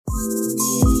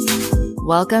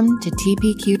Welcome to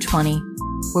TPQ20,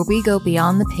 where we go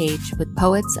beyond the page with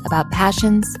poets about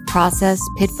passions, process,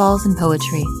 pitfalls, and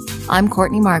poetry. I'm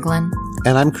Courtney Margolin.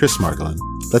 And I'm Chris Margolin.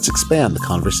 Let's expand the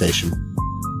conversation.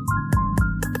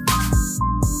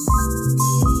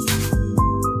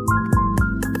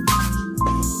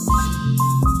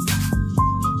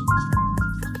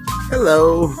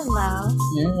 Hello. Hello.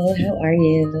 Hello, how are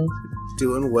you?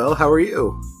 Doing well. How are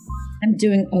you? I'm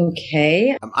doing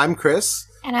okay. I'm Chris.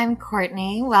 And I'm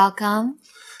Courtney. Welcome.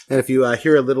 And if you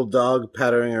hear a little dog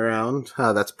pattering around,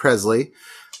 that's Presley.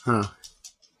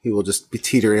 He will just be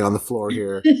teetering on the floor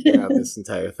here throughout this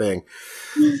entire thing.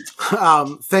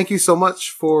 Thank you so much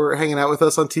for hanging out with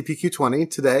us on TPQ20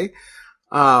 today.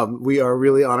 We are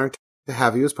really honored to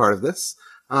have you as part of this.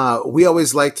 We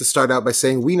always like to start out by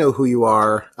saying we know who you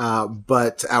are,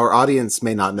 but our audience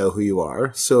may not know who you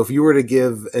are. So if you were to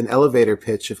give an elevator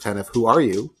pitch of kind of who are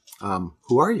you?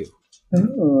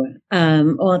 Ooh.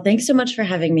 Well, thanks so much for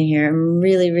having me here. I'm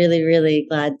really, really, really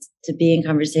glad to be in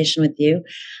conversation with you.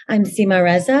 I'm Seema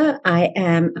Reza. I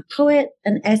am a poet,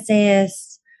 an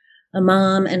essayist, a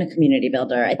mom, and a community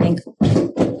builder. I think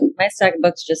my stack of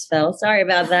books just fell. Sorry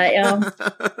about that, y'all.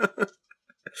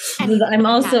 I'm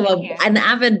also an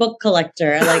avid book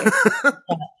collector.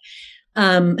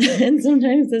 And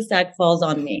sometimes the stack falls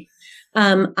on me.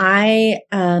 I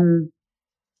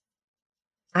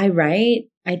write,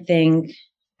 I think,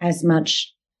 as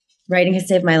much. Writing has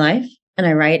saved my life, and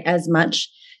I write as much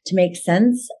to make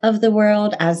sense of the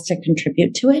world as to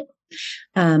contribute to it.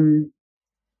 And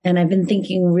I've been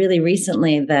thinking really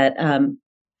recently that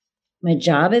my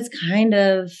job is kind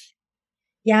of,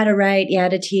 to write,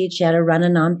 to teach, to run a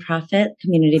nonprofit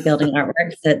community building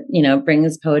artworks that,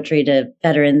 brings poetry to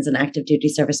veterans and active duty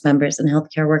service members and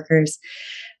healthcare workers.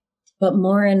 But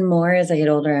more and more as I get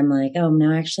older, I'm like, oh,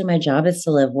 no, actually my job is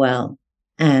to live well.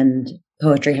 And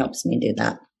poetry helps me do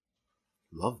that.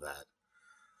 Love that.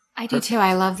 I do too.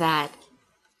 I love that.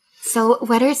 So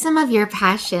what are some of your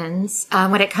passions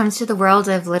when it comes to the world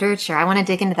of literature? I want to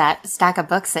dig into that stack of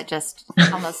books that just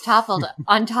almost toppled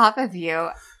on top of you.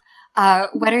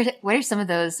 What are some of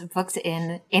those books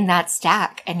in that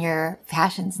stack and your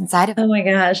passions inside of it? Oh my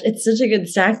gosh, it's such a good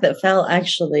stack that fell,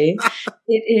 actually.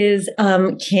 It is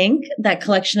Kink, that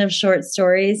collection of short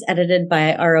stories edited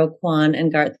by R.O. Kwon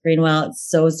and Garth Greenwell. It's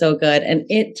so, so good. And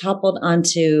it toppled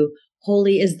onto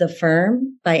Holy is the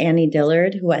Firm by Annie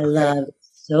Dillard, who I love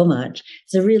so much.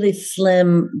 It's a really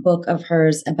slim book of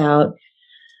hers about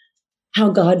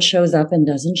how God shows up and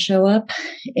doesn't show up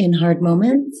in hard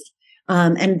moments.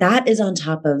 And that is on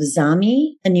top of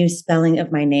Zami, A New Spelling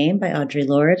of My Name by Audre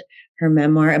Lorde, her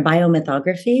memoir, a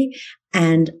biomythography.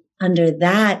 And under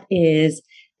that is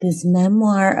this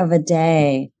memoir of a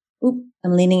day. Oop,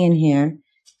 I'm leaning in here.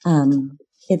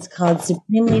 It's called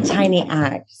Supremely Tiny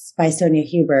Acts by Sonia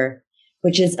Huber,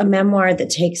 which is a memoir that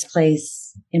takes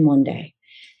place in one day.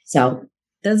 So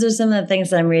those are some of the things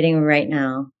that I'm reading right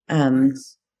now that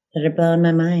are blowing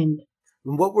my mind.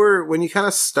 When you kind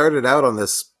of started out on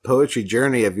this poetry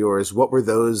journey of yours, what were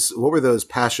those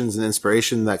passions and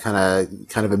inspiration that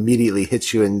kind of immediately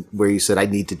hit you and where you said, I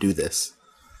need to do this?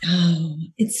 Oh,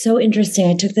 it's so interesting.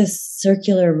 I took this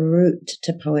circular route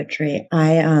to poetry.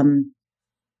 I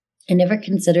never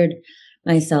considered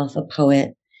myself a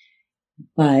poet,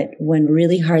 but when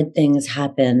really hard things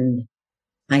happened,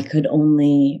 I could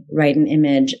only write an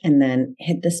image and then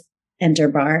hit this enter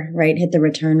bar, right? Hit the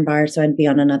return bar. So I'd be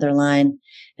on another line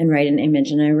and write an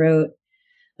image. And I wrote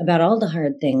about all the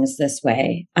hard things this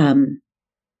way.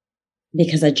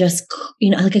 Because I just,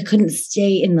 I couldn't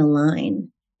stay in the line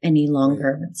any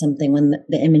longer with something when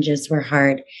the images were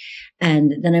hard.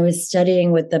 And then I was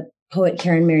studying with the poet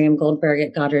Karen Miriam Goldberg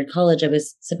at Goddard College. I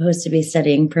was supposed to be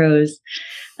studying prose.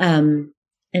 And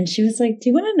she was like, do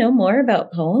you want to know more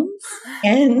about poems?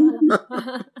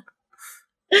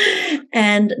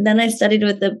 And then I studied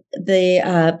with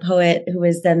the poet who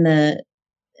was then the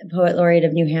poet laureate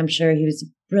of New Hampshire. He was a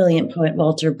brilliant poet,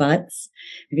 Walter Butts.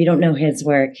 If you don't know his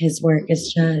work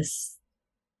is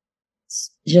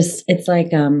just it's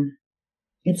like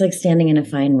standing in a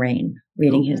fine rain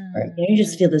reading his work. You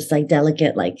just feel this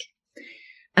delicate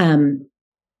and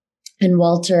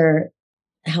Walter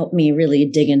helped me really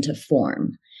dig into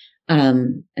form.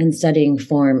 And studying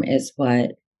form is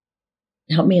what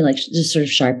helped me just sort of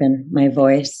sharpen my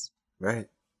voice. Right.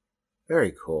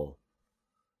 Very cool.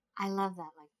 I love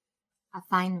that, a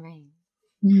fine rain.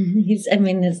 His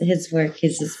work,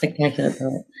 he's a spectacular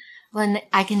poet. Well, and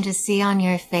I can just see on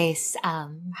your face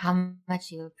how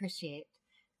much you appreciate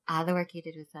the work you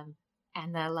did with them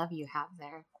and the love you have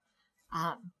there.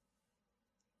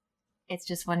 It's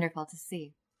just wonderful to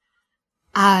see.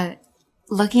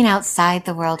 looking outside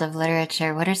the world of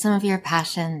literature, what are some of your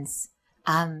passions?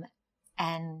 And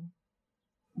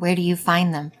where do you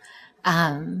find them?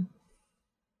 I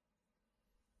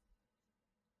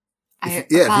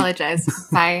apologize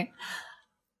for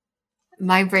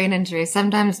my brain injury.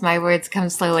 Sometimes my words come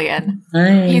slowly in.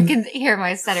 Fine. You can hear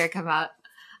my stutter come out.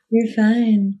 You're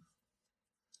fine.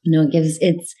 No,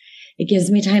 it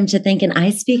gives me time to think, and I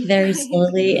speak very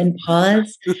slowly and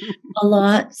pause a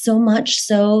lot, so much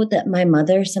so that my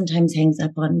mother sometimes hangs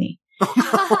up on me.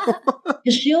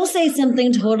 Because she'll say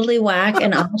something totally whack,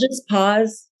 and I'll just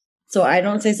pause so I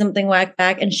don't say something whack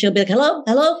back, and she'll be like,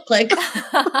 hello, click.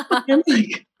 I'm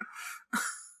like,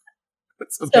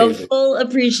 so full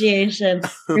appreciation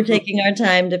for taking our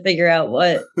time to figure out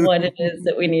what it is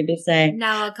that we need to say.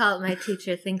 Now I'll call it my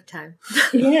teacher think time.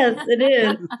 Yes, it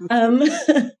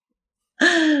is.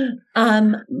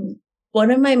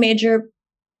 One of my major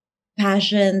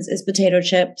passions is potato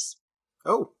chips.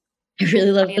 Oh, I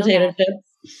really love potato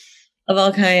chips of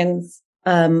all kinds.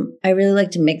 I really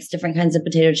like to mix different kinds of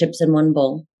potato chips in one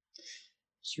bowl.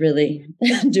 Just really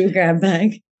do a grab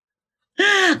bag.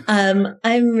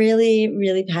 I'm really,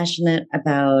 really passionate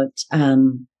about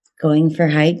going for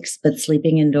hikes, but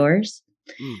sleeping indoors.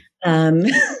 I'm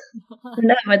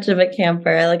not much of a camper.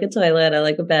 I like a toilet. I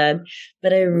like a bed,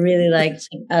 but I really like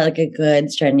a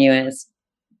good, strenuous,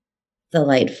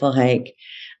 delightful hike.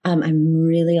 I'm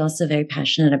really also very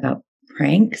passionate about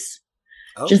pranks.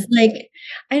 Oh. Just like,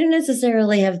 I don't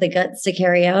necessarily have the guts to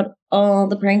carry out all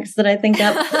the pranks that I think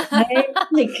up.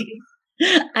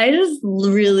 I just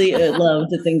really love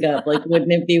to think up, like,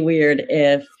 wouldn't it be weird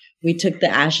if we took the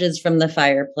ashes from the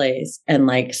fireplace and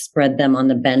like spread them on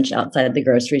the bench outside the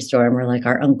grocery store and we're like,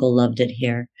 our uncle loved it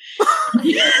here.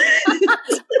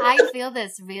 I feel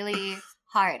this really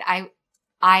hard.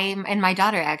 I'm and my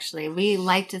daughter, actually, we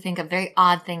like to think of very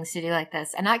odd things to do like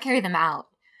this and not carry them out.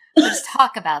 Just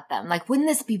talk about them. Like, wouldn't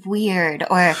this be weird?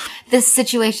 Or this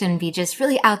situation be just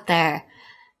really out there?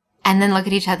 And then look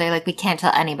at each other like we can't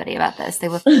tell anybody about this.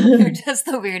 We're just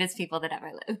the weirdest people that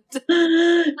ever lived.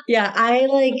 Yeah, I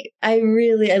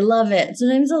love it.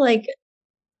 Sometimes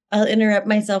I'll interrupt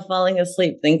myself falling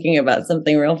asleep thinking about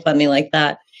something real funny like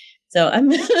that. So I'm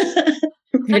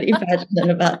pretty passionate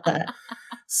about that.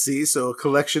 See, so a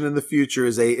collection in the future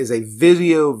is a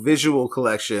visual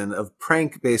collection of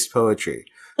prank-based poetry.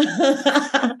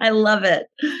 I love it.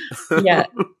 Yeah.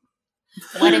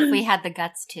 What if we had the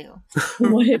guts to?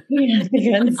 What if we had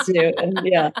the guts to? And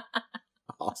yeah.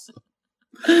 Awesome.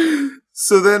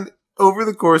 So then, over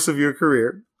the course of your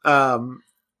career,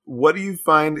 what do you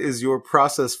find is your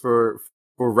process for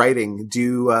writing? Do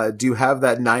you have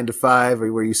that 9 to 5,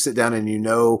 or where you sit down and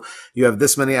you have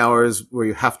this many hours where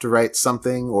you have to write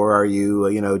something, or are you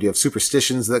do you have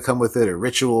superstitions that come with it, or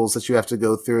rituals that you have to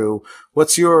go through? What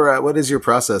is your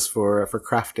process for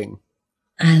crafting?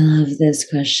 I love this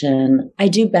question. I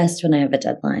do best when I have a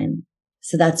deadline.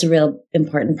 So that's a real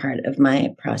important part of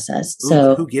my process.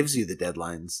 So who gives you the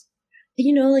deadlines?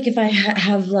 Like if I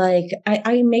have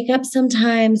I make up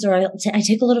sometimes, or I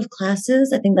take a lot of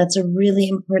classes. I think that's a really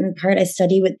important part. I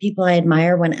study with people I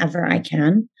admire whenever I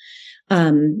can.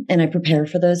 And I prepare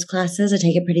for those classes. I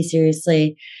take it pretty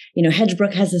seriously.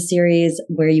 Hedgebrook has a series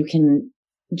where you can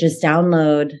just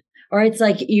download, or it's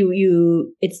like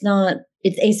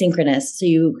it's asynchronous. So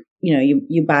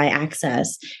you buy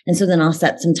access. And so then I'll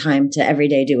set some time to every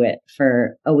day do it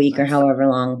for a week or however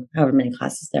many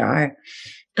classes there are.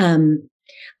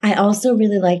 I also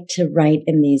really like to write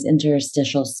in these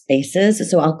interstitial spaces.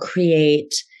 So I'll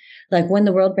create, like When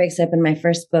the World Breaks Up in my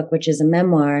first book, which is a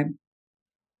memoir,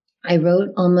 I wrote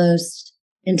almost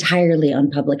entirely on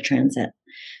public transit.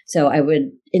 So I would,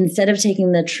 instead of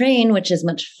taking the train, which is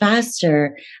much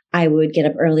faster, I would get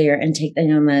up earlier and take,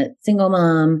 I'm a single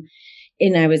mom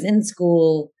and I was in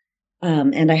school,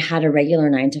 and I had a regular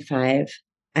 9 to 5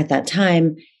 at that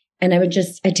time. And I'd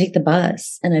take the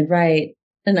bus and I'd write,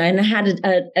 and I had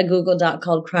a Google Doc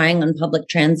called Crying on Public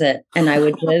Transit. And I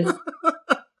would just,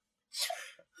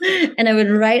 and I would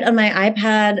write on my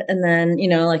iPad, and then,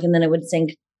 and then it would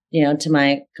sync to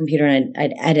my computer, and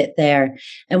I'd edit there.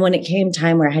 And when it came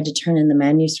time where I had to turn in the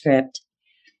manuscript,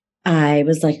 I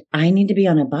was like, I need to be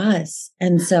on a bus.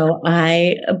 And so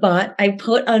I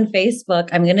put on Facebook,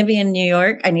 I'm going to be in New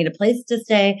York. I need a place to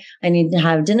stay. I need to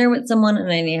have dinner with someone,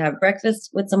 and I need to have breakfast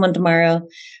with someone tomorrow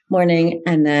morning.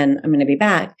 And then I'm going to be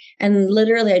back. And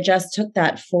literally I just took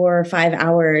that 4 or 5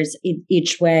 hours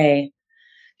each way.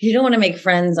 You don't want to make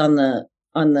friends on the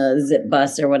zip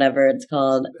bus or whatever it's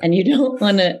called. And you don't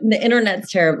want to, the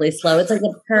internet's terribly slow. It's like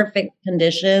the perfect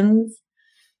conditions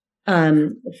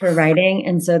for writing.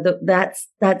 And so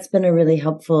that's been a really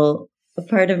helpful a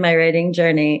part of my writing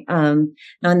journey. Now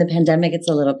in the pandemic, it's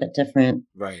a little bit different.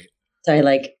 Right. So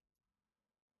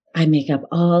I make up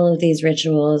all of these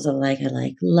rituals of I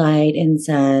light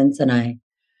incense and I,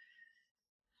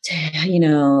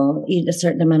 eat a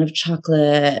certain amount of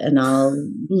chocolate and I'll,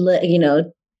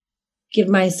 give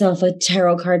myself a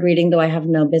tarot card reading, though I have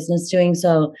no business doing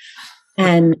so.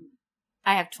 And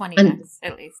I have 20 minutes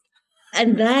at least.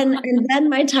 And then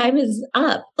my time is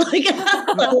up. like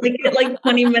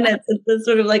 20 minutes. It's this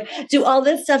sort of do all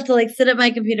this stuff to sit at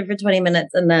my computer for 20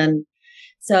 minutes. And then,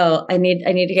 so I need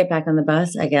to get back on the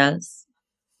bus, I guess,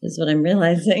 is what I'm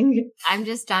realizing. I'm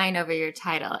just dying over your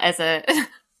title.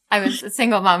 I was a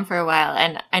single mom for a while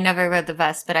and I never rode the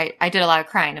bus, but I did a lot of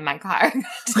crying in my car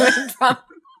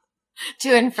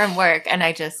to and from work. And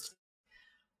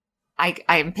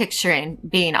I'm picturing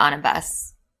being on a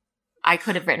bus. I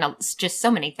could have written just so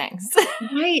many things.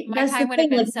 Right. My time would have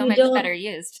been so much better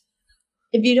used.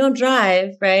 If you don't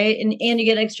drive, right? And you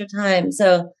get extra time.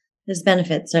 So there's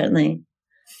benefits, certainly.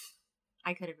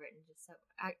 I could have written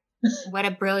what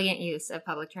a brilliant use of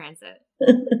public transit.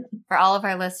 For all of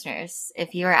our listeners,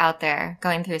 if you are out there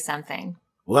going through something.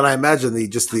 Well, I imagine the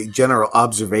general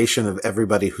observation of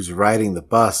everybody who's riding the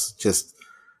bus,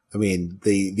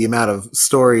 the amount of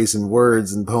stories and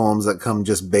words and poems that come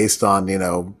just based on,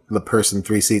 the person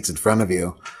 3 seats in front of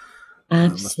you.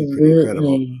 Absolutely. Must be pretty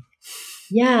incredible.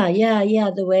 Yeah.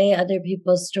 The way other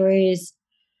people's stories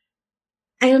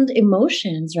and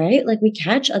emotions, right? We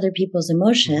catch other people's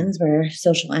emotions. We're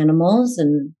social animals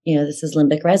and, this is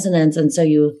limbic resonance. And so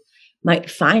you might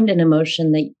find an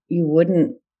emotion that you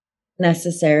wouldn't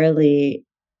necessarily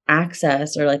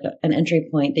access or an entry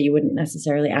point that you wouldn't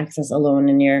necessarily access alone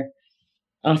in your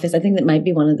office. I think that might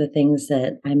be one of the things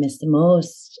that I miss the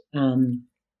most, during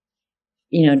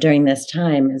this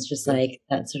time is just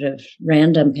that sort of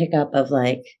random pickup of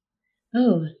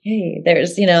oh, hey,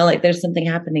 there's, there's something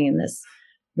happening in this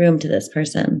room to this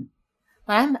person.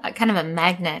 Well, I'm kind of a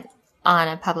magnet on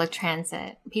a public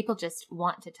transit. People just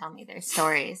want to tell me their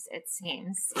stories, it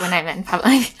seems, when I'm in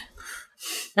public.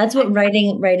 That's what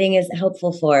writing is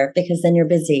helpful for, because then you're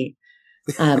busy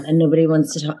and nobody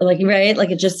wants to talk. Right?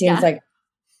 It just seems like.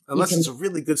 Unless it's a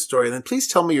really good story, then please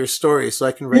tell me your story so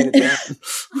I can write it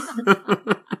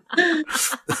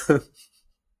down.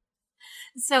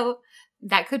 So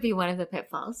that could be one of the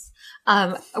pitfalls.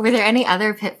 Were there any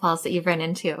other pitfalls that you've run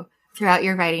into throughout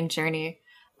your writing journey?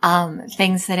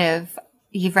 Things that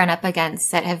you've run up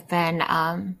against that have been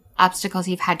obstacles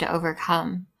you've had to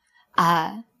overcome?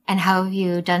 And how have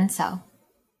you done so?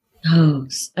 Oh,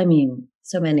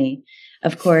 so many.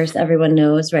 Of course, everyone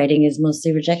knows writing is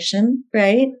mostly rejection,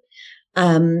 right?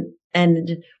 And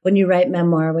when you write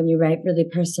memoir, when you write really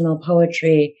personal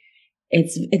poetry,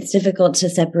 it's difficult to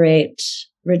separate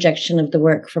rejection of the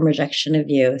work from rejection of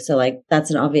you. So that's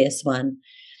an obvious one.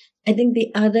 I think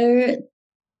the other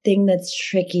thing that's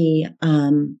tricky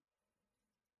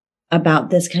about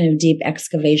this kind of deep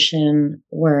excavation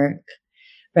work,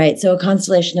 right? So A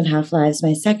Constellation of Half-Lives,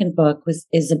 my second book,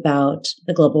 is about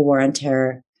the global war on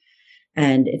terror.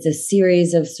 And it's a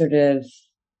series of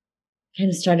kind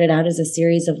of started out as a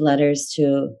series of letters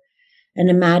to an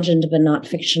imagined but not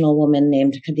fictional woman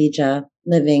named Khadija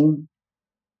living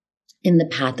in the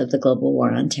path of the global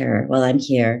war on terror while I'm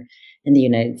here in the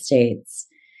United States.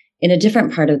 In a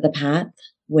different part of the path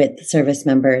with service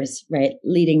members, right?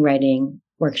 Leading writing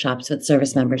workshops with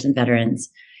service members and veterans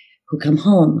who come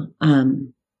home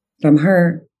from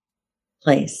her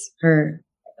place, her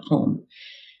home.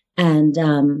 And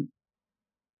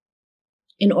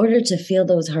in order to feel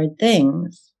those hard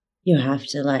things, you have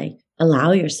to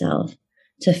allow yourself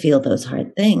to feel those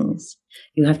hard things.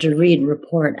 You have to read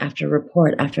report after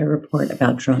report after report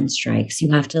about drone strikes.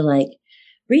 You have to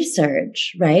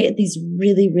research, right? These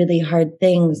really, really hard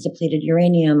things, depleted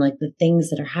uranium, the things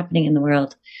that are happening in the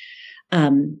world,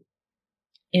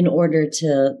 in order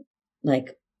to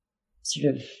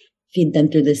sort of feed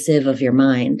them through the sieve of your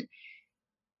mind.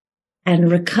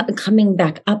 And coming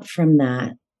back up from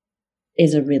that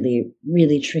is a really,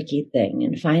 really tricky thing.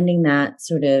 And finding that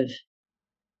sort of,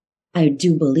 I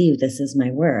do believe this is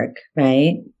my work,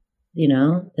 right?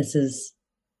 This is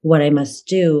what I must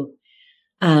do.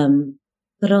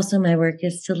 But also my work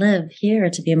is to live here,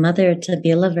 to be a mother, to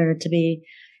be a lover, to be,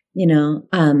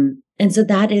 and so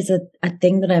that is a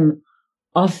thing that I'm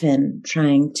often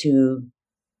trying to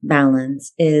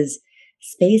balance, is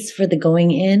space for the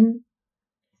going in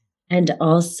and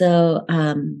also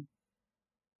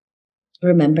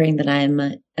remembering that I'm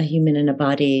a human in a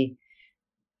body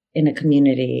in a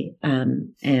community,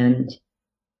 and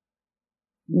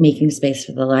making space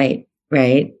for the light,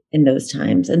 right? In those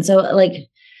times. And so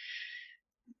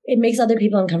it makes other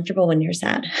people uncomfortable when you're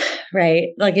sad, right?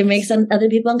 Like it makes other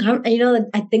people uncomfortable. You know,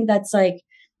 I think that's like,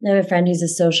 I have a friend who's a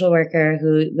social worker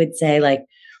who would say like,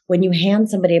 when you hand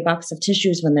somebody a box of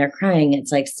tissues when they're crying,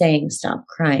 it's like saying, stop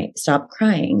crying, stop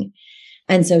crying.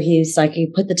 And so he's like,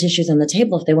 you put the tissues on the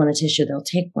table. If they want a tissue, they'll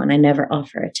take one. I never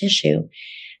offer a tissue.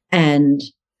 And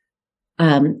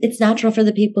it's natural for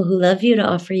the people who love you to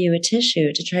offer you a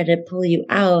tissue, to try to pull you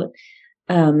out.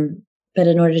 But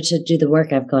in order to do the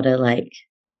work, I've got to like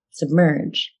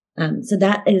submerge. So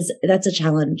that's a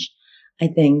challenge, I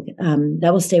think,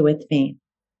 that will stay with me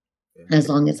as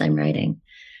long as I'm writing.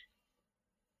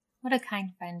 What a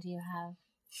kind friend you have.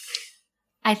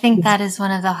 I think that is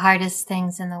one of the hardest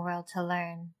things in the world to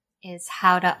learn, is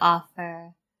how to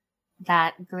offer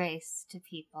that grace to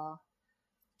people,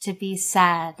 to be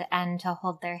sad and to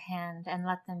hold their hand and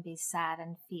let them be sad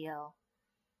and feel,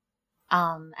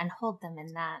 and hold them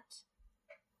in that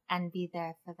and be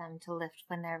there for them to lift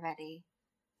when they're ready,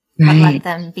 but let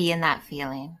them be in that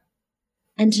feeling.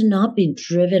 And to not be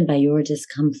driven by your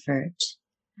discomfort,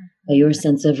 by your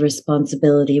sense of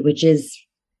responsibility, which is,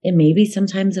 it may be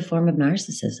sometimes a form of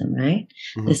narcissism, right?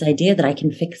 Mm-hmm. This idea that I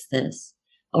can fix this,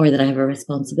 or that I have a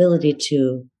responsibility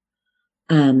to,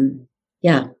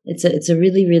 it's a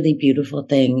really, really beautiful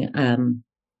thing,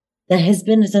 that has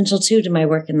been essential too to my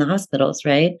work in the hospitals,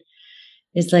 right?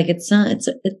 It's like, it's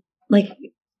like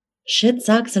shit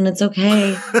sucks and it's okay.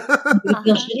 You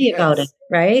feel shitty about it,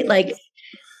 right? Like,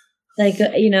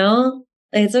 you know,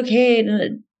 it's okay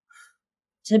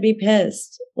to be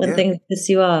pissed when things piss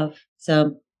you off.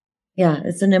 So yeah,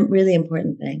 it's a really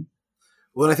important thing.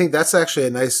 Well, I think that's actually a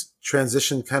nice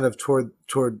transition kind of toward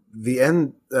the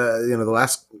end, the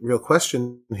last real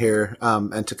question here,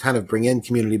 and to kind of bring in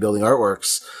community building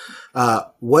artworks.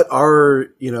 What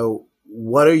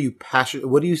are you passionate?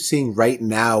 What are you seeing right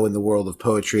now in the world of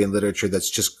poetry and literature that's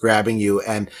just grabbing you?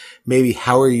 And maybe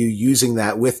how are you using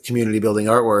that with community building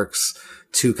artworks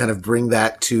to kind of bring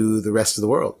that to the rest of the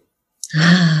world?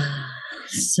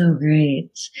 So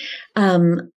great.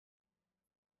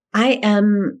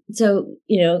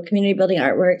 Community Building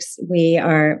Artworks, we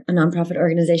are a nonprofit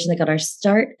organization that got our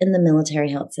start in the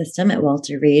military health system at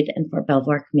Walter Reed and Fort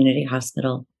Belvoir Community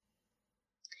Hospital.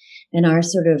 And our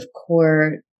sort of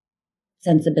core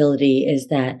sensibility is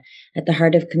that at the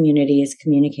heart of community is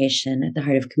communication. At the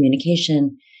heart of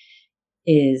communication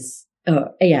is,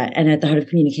 and at the heart of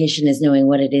communication is knowing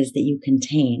what it is that you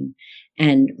contain.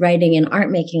 And writing and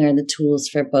art making are the tools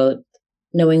for both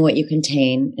knowing what you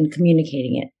contain and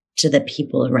communicating it to the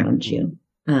people around you,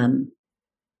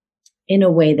 in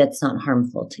a way that's not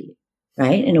harmful to you,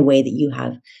 right? In a way that you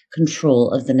have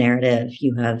control of the narrative.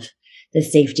 You have the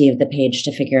safety of the page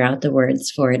to figure out the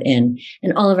words for it in.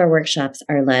 And all of our workshops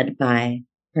are led by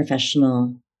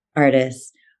professional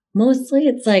artists. Mostly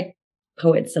it's like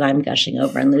poets that I'm gushing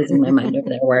over and losing my mind over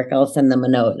their work. I'll send them a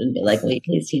note and be like, will you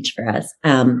please teach for us?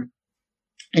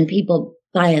 And people,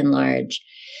 by and large,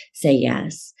 say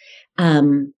yes.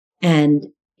 And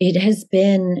it has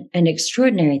been an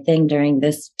extraordinary thing during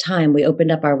this time. We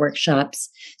opened up our workshops.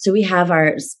 So we have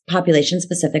our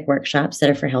population-specific workshops that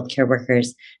are for healthcare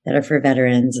workers, that are for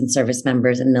veterans and service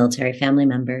members and military family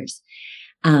members.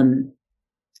 And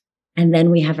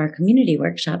then we have our community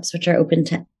workshops, which are open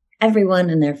to everyone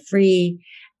and they're free.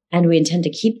 And we intend to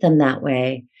keep them that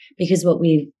way because what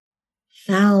we've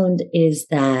found is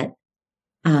that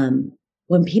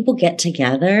when people get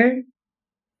together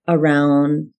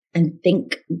around and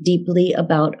think deeply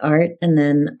about art and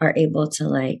then are able to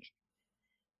like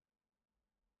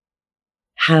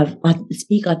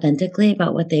speak authentically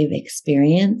about what they've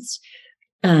experienced,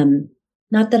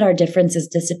 not that our differences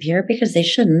disappear because they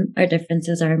shouldn't. Our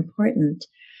differences are important.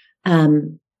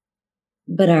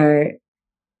 But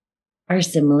our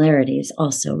similarities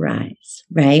also rise,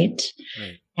 right?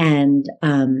 And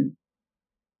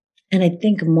I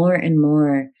think more and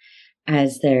more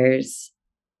as there's,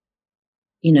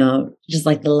 just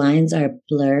like the lines are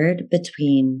blurred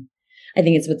between, I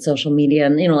think it's with social media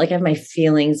and, like I have my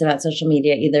feelings about social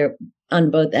media either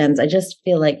on both ends. I just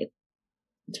feel like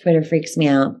Twitter freaks me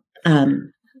out.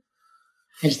 I'm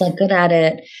just not good at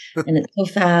it and it's so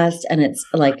fast and it's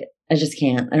like, I just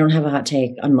can't. I don't have a hot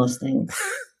take on most things.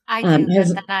 I do, and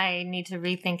then I need to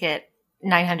rethink it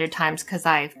 900 times because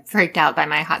I freaked out by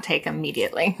my hot take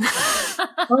immediately.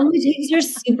 All my takes are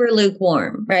super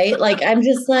lukewarm, right? Like, I'm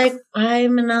just like,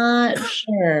 I'm not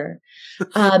sure.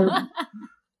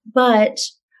 But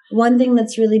one thing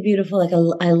that's really beautiful, like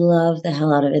I love the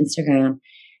hell out of Instagram.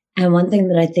 And one thing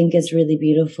that I think is really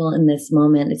beautiful in this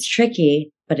moment, it's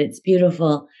tricky, but it's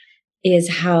beautiful, is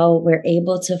how we're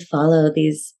able to follow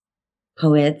these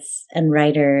poets and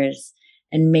writers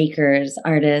and makers,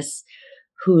 artists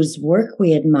whose work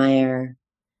we admire.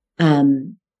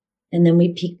 And then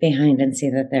we peek behind and see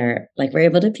that they're like, we're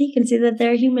able to peek and see that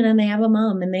they're human and they have a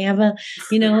mom and they have a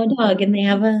dog and they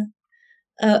have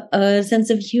a sense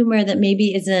of humor that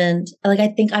maybe isn't like, I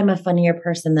think I'm a funnier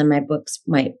person than my books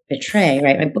might betray,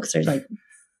 right? My books are like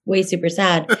way super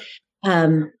sad.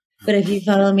 But if you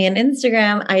follow me on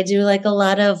Instagram, I do like a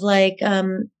lot of like,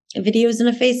 videos in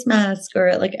a face mask,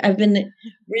 or like I've been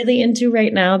really into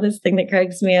right now, this thing that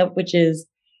cracks me up, which is,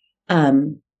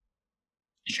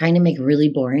 trying to make really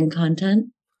boring content,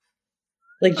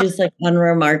 like just like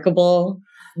unremarkable,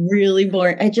 really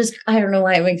boring. I don't know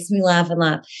why it makes me laugh,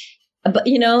 but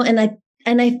and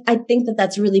I think that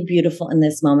that's really beautiful in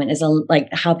this moment is like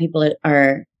how people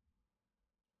are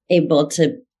able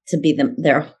to be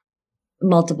their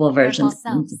multiple versions of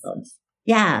themselves.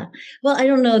 Yeah. Well, I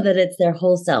don't know that it's their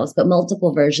whole selves, but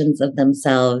multiple versions of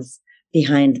themselves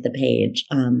behind the page.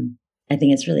 I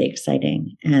think it's really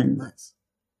exciting and nice.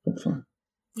 Hopeful.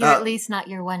 You're at least not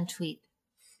your one tweet.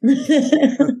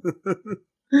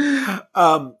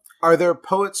 Are there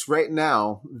poets right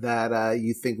now that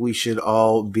you think we should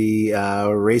all be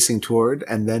racing toward?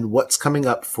 And then what's coming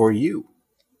up for you?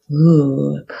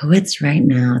 Ooh, poets right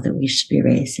now that we should be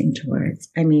racing towards.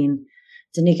 I mean,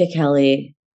 Danica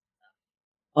Kelly,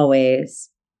 always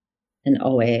and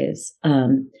always.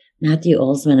 Matthew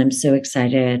Olsman, I'm so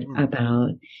excited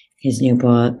about his new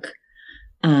book.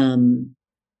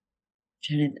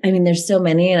 There's so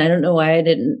many, and I don't know why I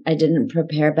didn't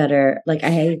prepare better. Like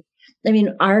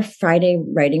our Friday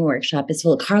writing workshop is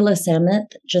full. Carla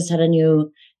Sammet just had a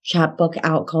new chapbook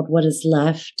out called What Is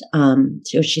Left,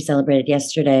 which she celebrated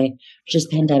yesterday, which is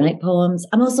pandemic poems.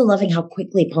 I'm also loving how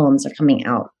quickly poems are coming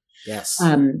out. Yes.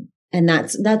 And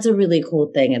that's a really cool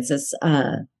thing. It's this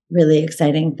really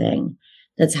exciting thing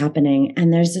that's happening.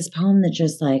 And there's this poem that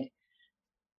just like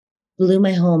blew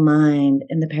my whole mind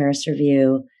in the Paris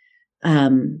Review, by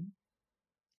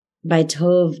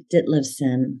Tove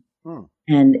Ditlevsen.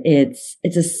 And it's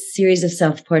a series of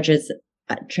self-portraits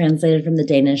translated from the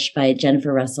Danish by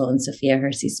Jennifer Russell and Sophia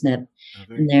Hersey Smith.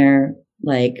 And they're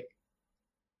like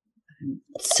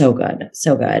so good,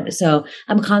 so good. So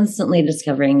I'm constantly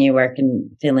discovering new work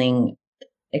and feeling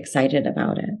excited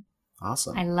about it.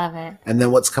 Awesome. I love it. And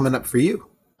then what's coming up for you?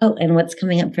 Oh, and what's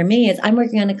coming up for me is I'm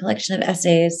working on a collection of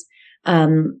essays.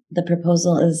 The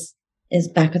proposal is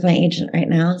back with my agent right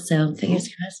now, so fingers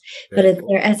crossed. But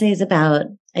they're essays about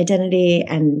identity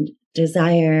and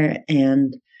desire,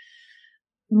 and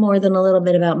more than a little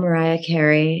bit about Mariah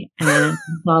Carey and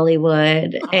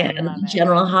Bollywood and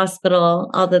General Hospital,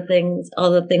 all the things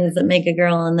that make a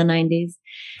girl in the 90s.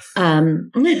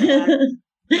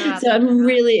 So I'm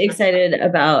really excited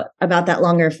about that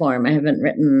longer form. I haven't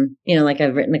written,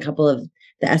 I've written a couple of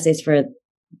the essays for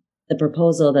the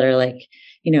proposal that are like,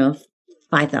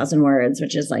 5,000 words,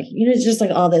 which is like, it's just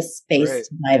like all this space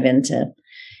to dive into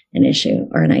an issue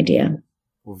or an idea.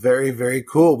 Well, very, very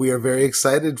cool. We are very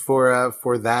excited for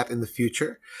that in the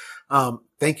future.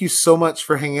 Thank you so much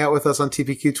for hanging out with us on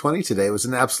TPQ20 today. It was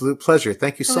an absolute pleasure.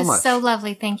 Thank you so much. So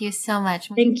lovely. Thank you so much.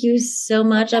 Thank you so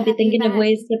much. I'll be thinking of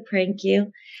ways to prank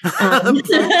you.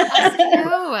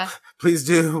 Please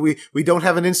do. We don't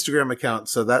have an Instagram account,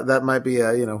 so that might be we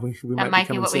that might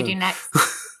be what we do next.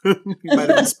 You might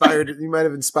have inspired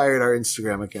our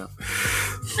Instagram account.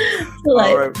 All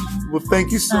right. Well,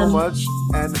 thank you so much,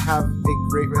 and have a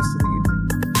great rest of the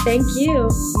evening. Thank you. You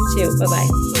too. Bye-bye.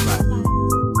 Bye-bye.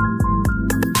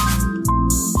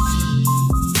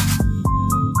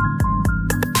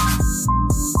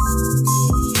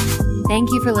 Thank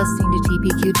you for listening to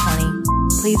TPQ20.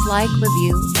 Please like,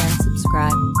 review, and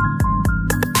subscribe.